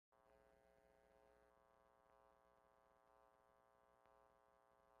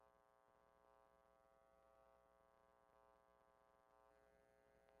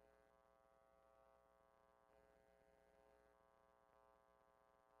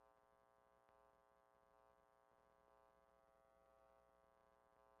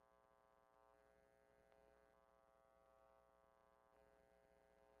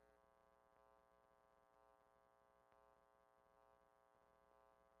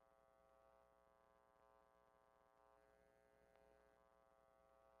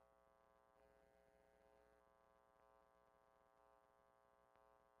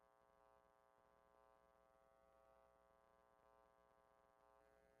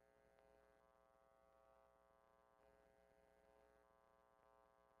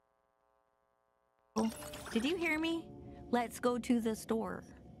Michael. Did you hear me? Let's go to the store.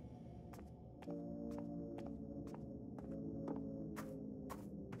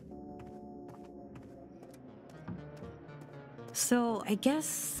 So, I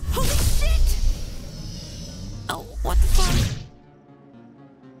guess... Holy shit! Oh, what the fuck?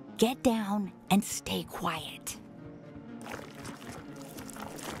 Get down and stay quiet.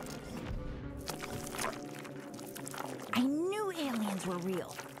 I knew aliens were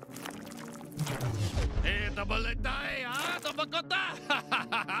real.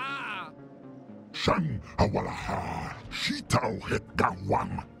 Shan awalaha, shitao het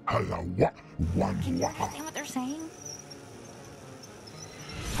gawam, halawa, wan Can you waha. understand what they're saying?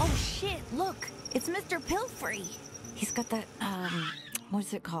 Oh shit, look! It's Mr. Pilfrey! He's got that,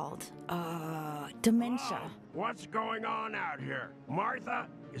 what's it called? Dementia. Whoa, what's going on out here? Martha,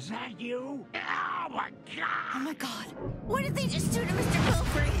 is that you? Oh my god! Oh my god! What did they just do to Mr.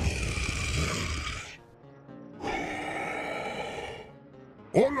 Pilfrey?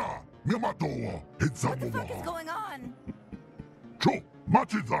 Hola, miyamatoa, What the fuck is hitzamoa. going on? Cho,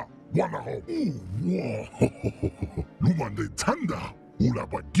 machiza, wanaho. Uwa, lumande tanda,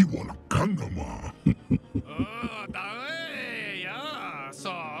 ulabagiwa la kangama. Oh, dale, yeah.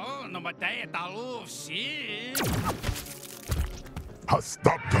 So, no matay taluf, si.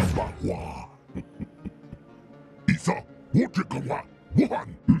 Hastapta bahwa. Isa, wotikawa,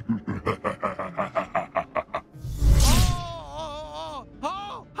 wuhan.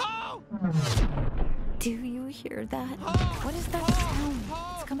 Do you hear that? What is that sound?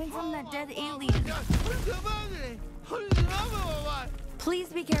 It's coming from that dead alien. Please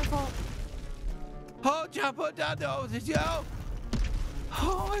be careful. Oh,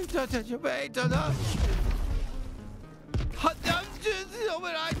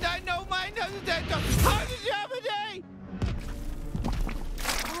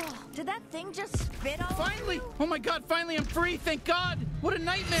 did that thing just spit all Finally! over you? Oh my god, finally I'm free, thank god! What a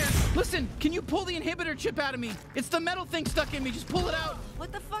nightmare! Listen, can you pull the inhibitor chip out of me? It's the metal thing stuck in me, just pull it out!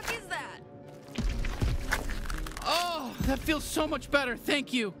 What the fuck is that? Oh, that feels so much better,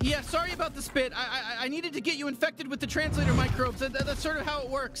 thank you. Yeah, sorry about the spit. I needed to get you infected with the translator microbes. That's sort of how it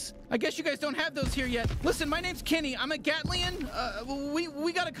works. I guess you guys don't have those here yet. Listen, my name's Kenny. I'm a Gatlian.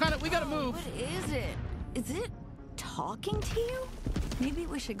 We gotta move. What is it? Is it talking to you? Maybe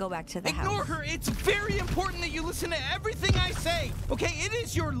we should go back to the Ignore house. her. It's very important that you listen to everything I say. Okay, it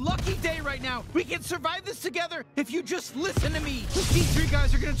is your lucky day right now. We can survive this together if you just listen to me. These three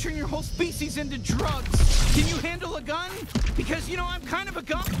guys are gonna turn your whole species into drugs. Can you handle a gun? Because, you know, I'm kind of a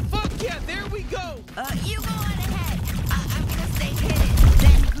gun. Fuck yeah, there we go. You go on ahead. I'm gonna stay hidden.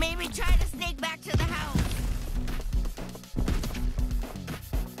 Then maybe try to sneak back to the house.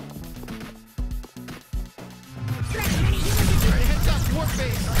 Alright, heads up, warp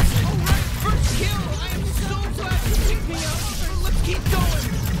base. Alright, first kill. I am so glad you picked me up. Let's keep going.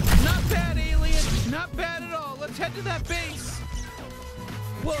 Not bad, alien. Not bad at all. Let's head to that base.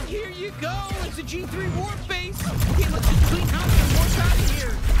 Well, here you go. It's a G3 warp base. Okay, let's just clean house and warp out of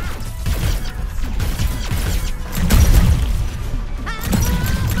here.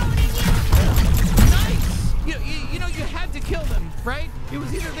 Nice. You know, you had to kill them, right? It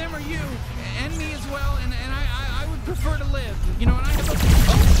was either them or you, and me as well, and I would prefer to live. You know, and I have a...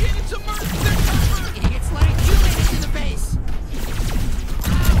 Oh shit, it's a murder! They're covered! It's like you made it to the base.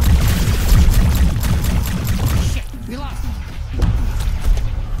 Shit, we lost.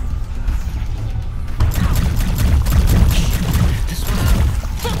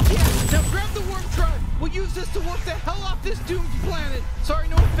 Fuck yeah! Now grab the warp drive! We'll use this to warp the hell off this doomed planet! Sorry,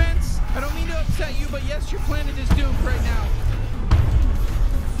 no offense. I don't mean to upset you, but yes, your planet is doomed right now.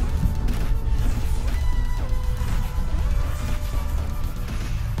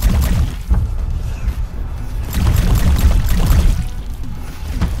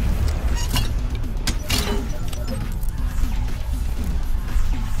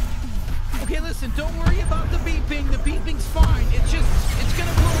 Okay, listen, don't worry about the beeping. The beeping's fine. It's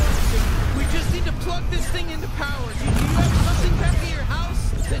gonna blow up soon. We just need to plug this thing into power. Do you have something back at your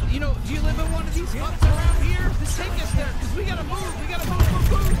house? That, you know, do you live in one of these huts around here? Just take us there, because we gotta move.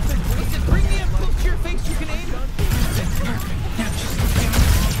 Listen, bring me up close to your face. You can aim it. Perfect. Now just look down.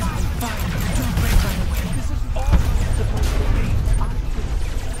 Fire. Don't break right away. This is all supposed to be.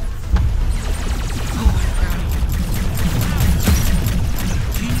 Oh, I'm proud of you.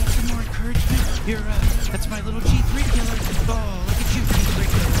 Do you need some more encouragement? Here, that's my little G3 killer. Oh, look at you, G3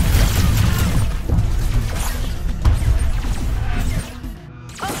 killer.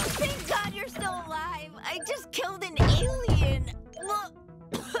 Oh, thank God you're still alive. I just killed an alien. Look,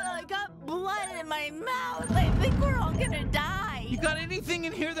 I got blood in my mouth. I think we're all gonna die. You got anything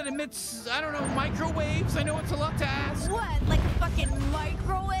in here that emits, I don't know, microwaves? I know it's a lot to ask. What? Like a fucking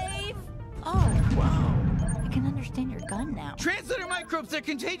microwave? Oh, wow. I can understand your gun now. Translator microbes, they're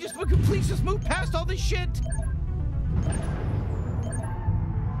contagious, but can you please just move past all this shit?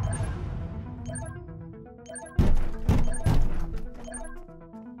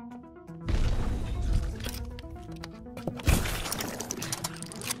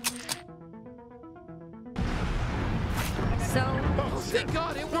 Thank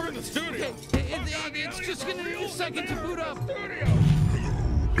God it worked. Okay, it's just gonna need a second to boot up.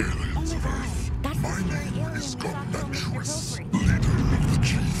 Aliens of Earth. My name is Gobnatuous, leader of the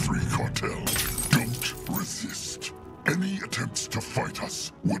G3 cartel. Don't resist. Any attempts to fight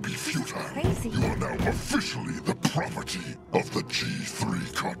us would be futile. Crazy. You are now officially the property of the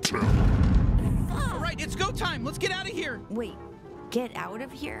G3 cartel. All right, it's go time. Let's get out of here. Wait, get out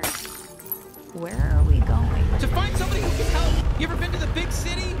of here? Where are we going? To find somebody who can help. You ever been to the big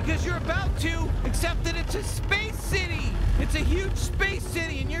city? Because you're about to, except that it's a space city. It's a huge space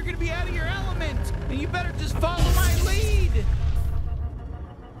city, and you're gonna be out of your element. And you better just follow my lead.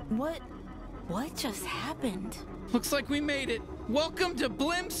 What just happened? Looks like we made it. Welcome to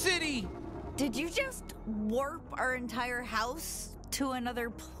Blim City. Did you just warp our entire house to another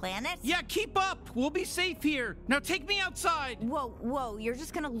planet? Yeah, keep up. We'll be safe here. Now take me outside. Whoa, you're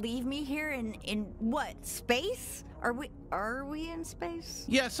just gonna leave me here in what, space? Are we in space?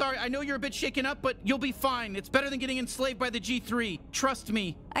 Yeah, sorry, I know you're a bit shaken up, but you'll be fine. It's better than getting enslaved by the G3. Trust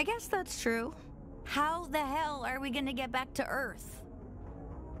me. I guess that's true. How the hell are we gonna get back to Earth?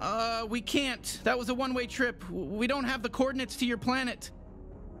 We can't. That was a one-way trip. We don't have the coordinates to your planet.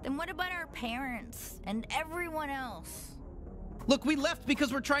 Then what about our parents and everyone else? Look, we left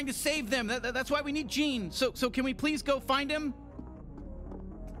because we're trying to save them. That's why we need Gene. So can we please go find him?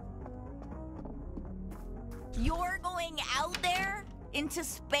 You're going out there? Into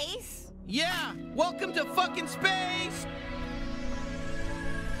space? Yeah! Welcome to fucking space!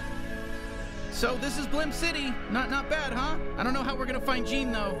 So this is Blim City. Not bad, huh? I don't know how we're gonna find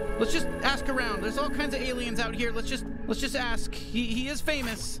Gene though. Let's just ask around. There's all kinds of aliens out here. Let's just ask. He is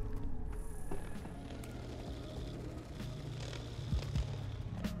famous.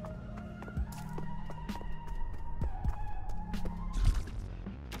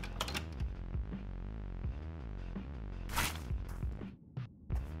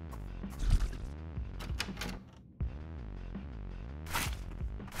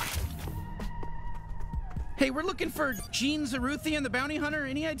 Hey, we're looking for Gene Zaruthian, the bounty hunter.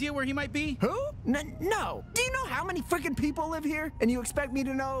 Any idea where he might be? Who? No. Do you know how many freaking people live here? And you expect me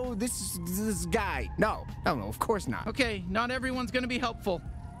to know this guy? No, of course not. Okay, not everyone's gonna be helpful.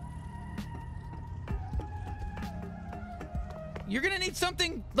 You're gonna need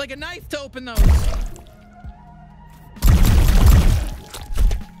something like a knife to open those.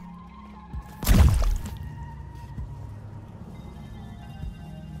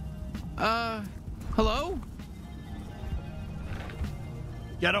 Hello?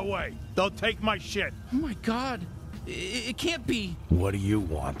 Get away. Don't take my shit. Oh my God. It can't be. What do you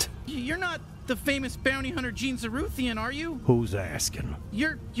want? You're not the famous bounty hunter Gene Zaruthian, are you? Who's asking?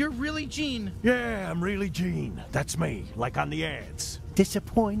 You're really Gene. Yeah, I'm really Gene. That's me, like on the ads.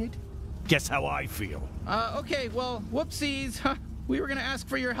 Disappointed? Guess how I feel. Okay, well, whoopsies. We were gonna ask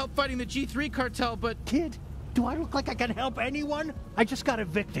for your help fighting the G3 cartel, but... Kid, do I look like I can help anyone? I just got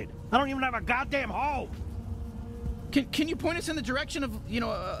evicted. I don't even have a goddamn home. Can you point us in the direction of,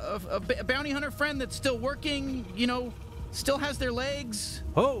 a bounty hunter friend that's still working, still has their legs?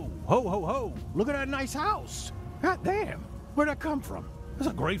 Ho. Look at that nice house. God damn. Where'd that come from? That's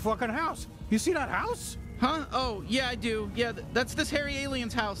a great fucking house. You see that house? Huh? Oh, yeah, I do. Yeah, that's this hairy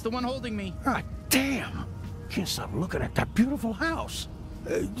alien's house, the one holding me. God damn. Can't stop looking at that beautiful house.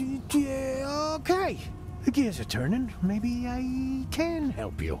 Yeah, okay. The gears are turning. Maybe I can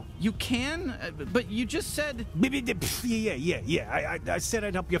help you. You can? But you just said... Yeah. I said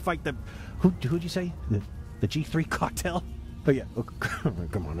I'd help you fight the... Who'd you say? The G3 cartel? Oh, yeah. Oh,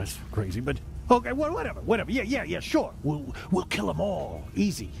 come on, that's crazy, but... Okay, whatever. Yeah, sure. We'll kill them all.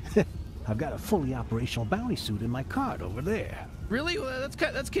 Easy. I've got a fully operational bounty suit in my cart over there. Really? Well,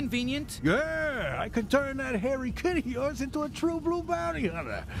 that's convenient. Yeah, I can turn that hairy kid of yours into a true blue bounty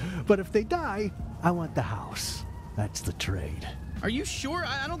hunter. But if they die, I want the house. That's the trade. Are you sure?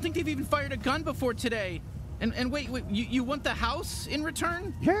 I don't think they've even fired a gun before today. And wait, you want the house in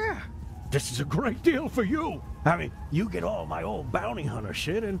return? Yeah. This is a great deal for you. I mean, you get all my old bounty hunter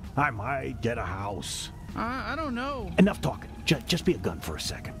shit, and I might get a house. I don't know. Enough talking. Just be a gun for a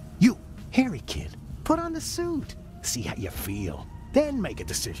second. You, hairy kid, put on the suit. See how you feel. Then make a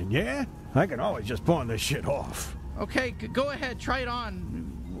decision, yeah? I can always just pawn this shit off. Okay, go ahead, try it on.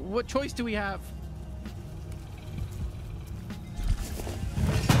 What choice do we have?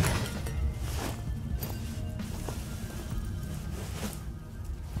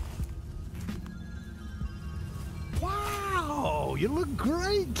 Wow, you look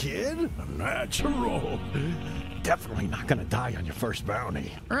great, kid. Natural. Definitely not gonna die on your first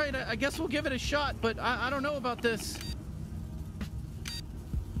bounty. All right, I guess we'll give it a shot, but I don't know about this.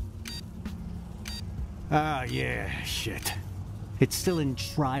 Ah, yeah, shit. It's still in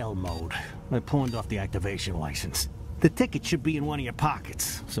trial mode. I pawned off the activation license. The ticket should be in one of your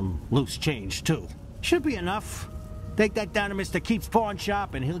pockets. Some loose change, too. Should be enough. Take that down to Mr. Keith's pawn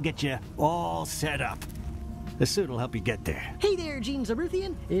shop and he'll get you all set up. The suit will help you get there. Hey there, Gene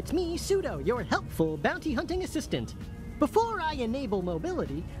Zaruthian. It's me, Pseudo, your helpful bounty hunting assistant. Before I enable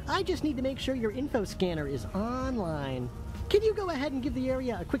mobility, I just need to make sure your info scanner is online. Can you go ahead and give the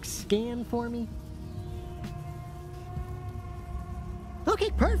area a quick scan for me?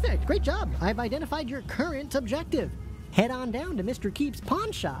 Okay, perfect. Great job. I've identified your current objective. Head on down to Mr. Keith's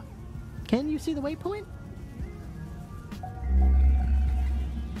pawn shop. Can you see the waypoint?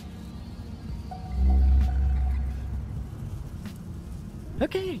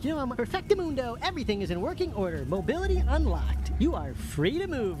 Okay, perfectamundo. Everything is in working order. Mobility unlocked. You are free to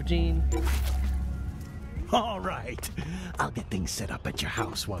move, Gene. All right. I'll get things set up at your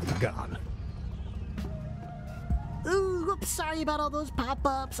house while you're gone. Ooh, whoops, sorry about all those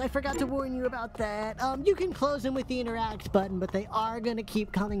pop-ups. I forgot to warn you about that. You can close them with the interact button, but they are gonna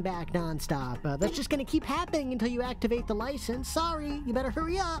keep coming back non-stop. That's just gonna keep happening until you activate the license. Sorry, you better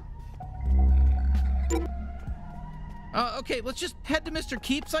hurry up. Okay, let's just head to Mr.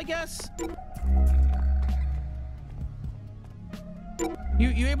 Keith's, I guess.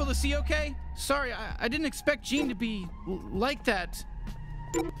 You able to see okay? Sorry, I didn't expect Gene to be like that.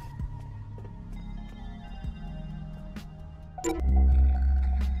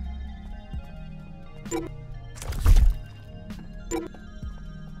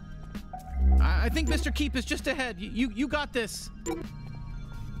 I think Mr. Keith is just ahead. You got this.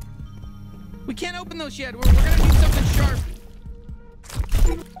 We can't open those yet. We're gonna need something sharp.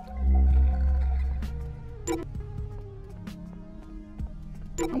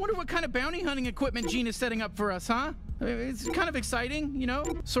 I wonder what kind of bounty hunting equipment Gene is setting up for us, huh? I mean, it's kind of exciting, you know?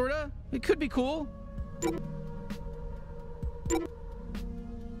 Sorta. It could be cool.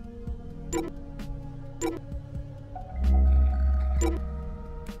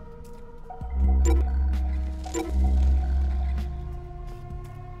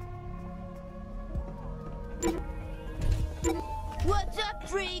 What's up,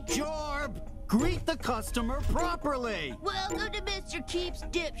 freak? Jorb! Greet the customer properly! Welcome to Mr. Keith's,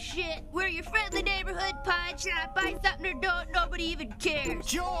 dipshit. We're your friendly neighborhood pawn shop. Buy something or don't, nobody even cares.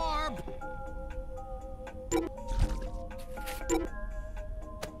 Jorb!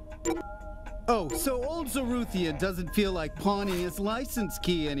 Oh, so old Zaruthian doesn't feel like pawning his license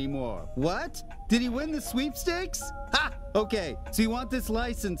key anymore. What? Did he win the sweepstakes? Ha! Okay, so you want this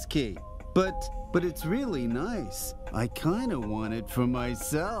license key. But it's really nice. I kinda want it for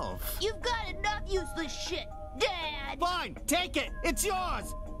myself. You've got enough useless shit, Dad. Fine, take it! It's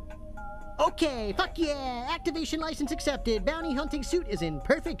yours! Okay, fuck yeah! Activation license accepted. Bounty hunting suit is in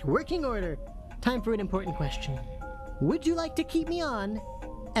perfect working order. Time for an important question. Would you like to keep me on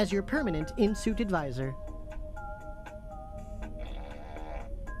as your permanent in-suit advisor?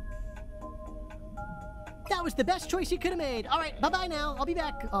 That was the best choice you could have made. All right, bye-bye now. I'll be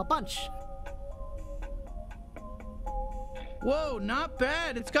back a bunch. Whoa, not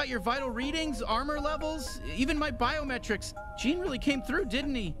bad. It's got your vital readings, armor levels, even my biometrics. Gene really came through,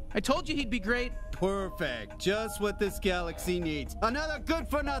 didn't he? I told you he'd be great. Perfect. Just what this galaxy needs. Another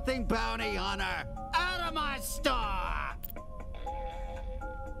good-for-nothing bounty hunter. Out of my store!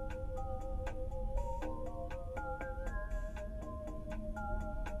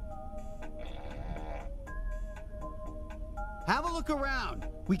 Have a look around.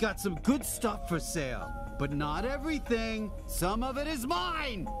 We got some good stuff for sale. But not everything. Some of it is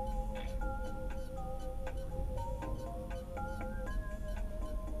mine!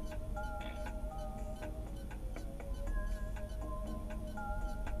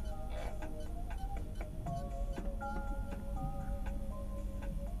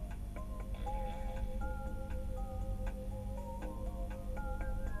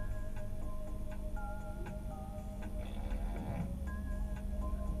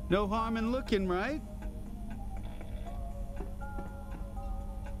 No harm in looking, right?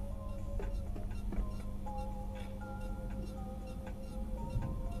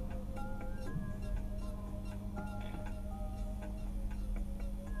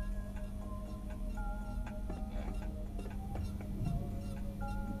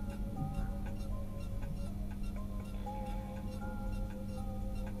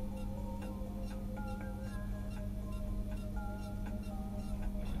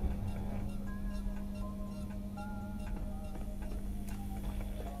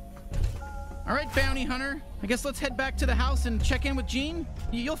 All right, bounty hunter. I guess let's head back to the house and check in with Gene.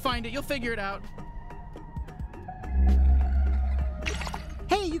 You'll find it. You'll figure it out.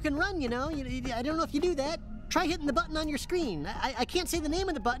 Hey, you can run, you know. I don't know if you do that. Try hitting the button on your screen. I can't say the name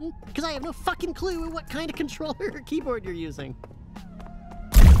of the button because I have no fucking clue what kind of controller or keyboard you're using.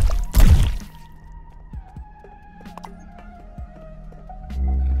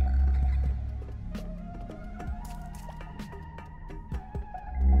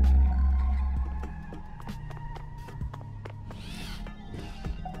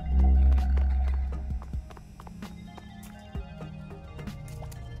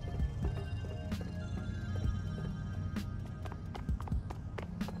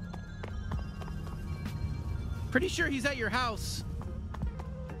 Pretty sure he's at your house.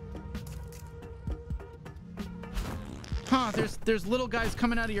 Huh, there's little guys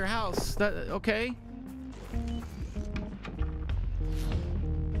coming out of your house. That okay?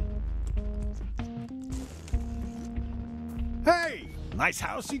 Hey, nice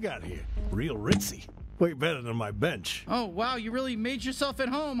house you got here. Real ritzy. Way better than my bench. Oh, wow, you really made yourself at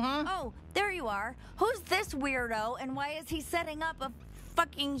home, huh? Oh, there you are. Who's this weirdo, and why is he setting up a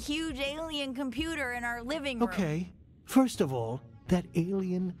fucking huge alien computer in our living room? Okay, first of all, that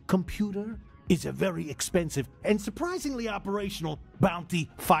alien computer is a very expensive and surprisingly operational Bounty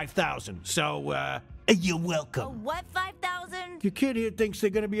 5000. So, you're welcome. A what 5,000? Your kid here thinks they're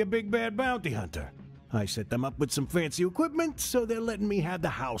gonna be a big bad bounty hunter. I set them up with some fancy equipment, so they're letting me have the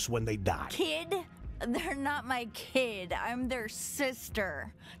house when they die. Kid? They're not my kid. I'm their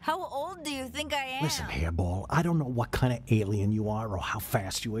sister. How old do you think I am? Listen, Hairball, I don't know what kind of alien you are or how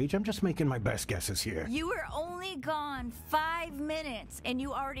fast you age. I'm just making my best guesses here. You were only gone 5 minutes, and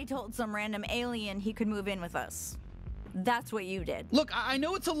you already told some random alien he could move in with us. That's what you did. Look, I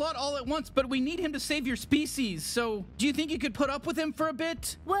know it's a lot all at once, but we need him to save your species, so do you think you could put up with him for a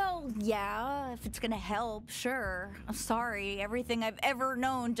bit? Well, yeah, if it's gonna help, sure. I'm sorry, everything I've ever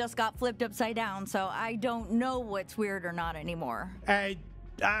known just got flipped upside down, so I don't know what's weird or not anymore. I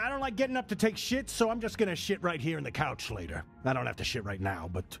don't like getting up to take shit, so I'm just gonna shit right here in the couch later. I don't have to shit right now,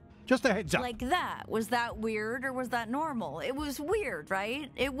 but just a heads up. Like that. Was that weird or was that normal? It was weird, right?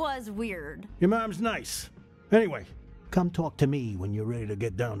 It was weird. Your mom's nice. Anyway, come talk to me when you're ready to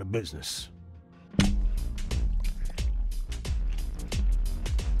get down to business.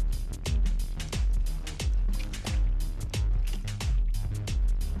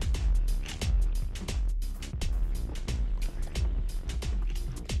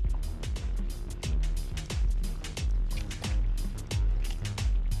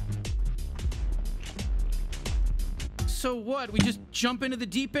 So what, we just jump into the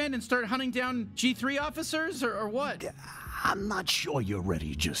deep end and start hunting down G3 officers, or what? I'm not sure you're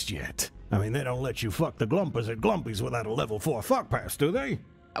ready just yet. I mean, they don't let you fuck the Glumpers at Glumpies without a level 4 fuck pass, do they?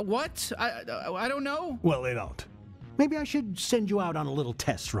 What? I don't know. Well, they don't. Maybe I should send you out on a little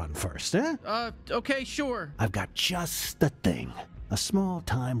test run first, eh? Okay, sure. I've got just the thing. A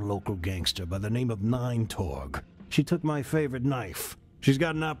small-time local gangster by the name of Nine Torg. She took my favorite knife. She's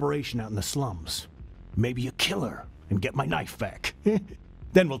got an operation out in the slums. Maybe you kill her and get my knife back.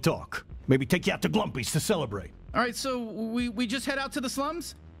 Then we'll talk. Maybe take you out to Glumpies to celebrate. All right, so we just head out to the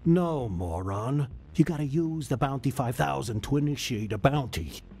slums? No, moron. You gotta use the Bounty 5000 to initiate a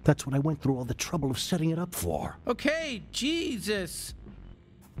bounty. That's what I went through all the trouble of setting it up for. Okay, Jesus.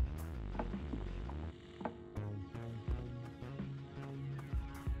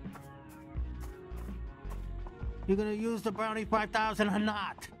 You gonna use the Bounty 5000 or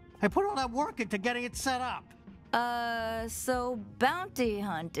not? I put all that work into getting it set up. So bounty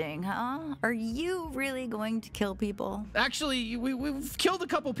hunting, huh? Are you really going to kill people? Actually, we've killed a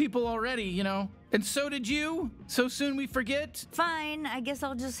couple people already, you know. And so did you. So soon we forget. Fine, I guess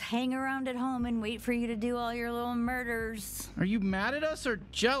I'll just hang around at home and wait for you to do all your little murders. Are you mad at us or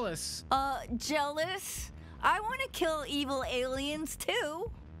jealous? Jealous? I want to kill evil aliens too.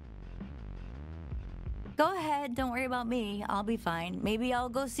 Go ahead, don't worry about me. I'll be fine. Maybe I'll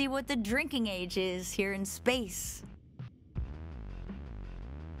go see what the drinking age is here in space.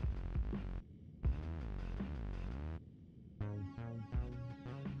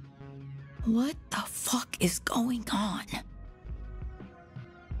 What the fuck is going on?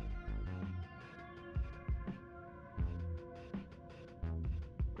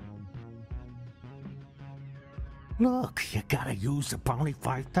 Look, you gotta use the Bounty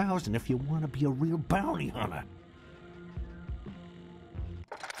 5000 if you want to be a real bounty hunter.